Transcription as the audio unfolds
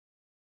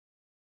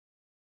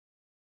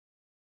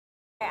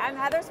I'm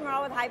Heather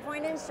Smurl with High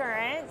Point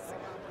Insurance,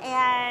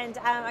 and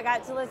I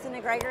got to listen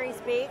to Gregory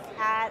speak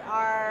at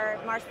our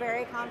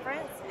Marshberry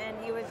conference, and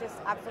he was just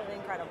absolutely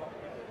incredible.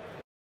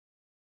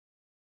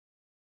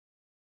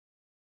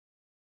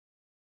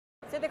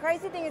 So the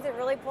crazy thing is it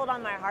really pulled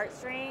on my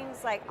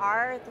heartstrings. Like,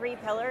 our 3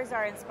 pillars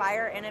are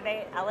inspire,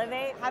 innovate,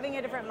 elevate. Having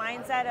a different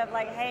mindset of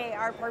like, hey,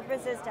 our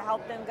purpose is to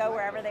help them go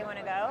wherever they want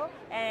to go,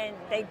 and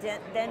they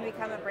then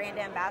become a brand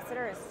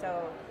ambassador is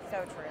so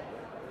true.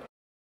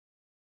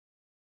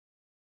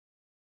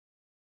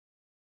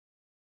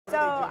 So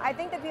I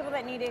think the people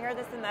that need to hear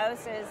this the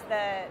most is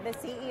the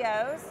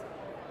CEOs,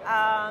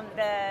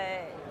 the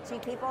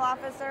chief people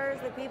officers,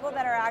 the people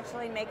that are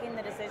actually making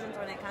the decisions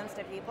when it comes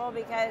to people,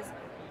 because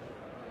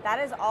that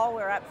is all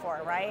we're up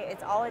for, right?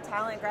 It's all a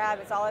talent grab.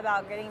 It's all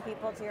about getting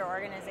people to your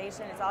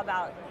organization. It's all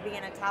about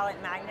being a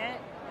talent magnet.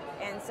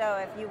 And so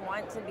if you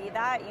want to be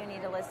that, you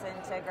need to listen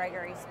to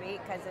Gregory speak,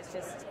 because it's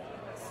just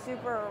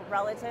super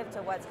relative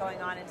to what's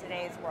going on in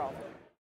today's world.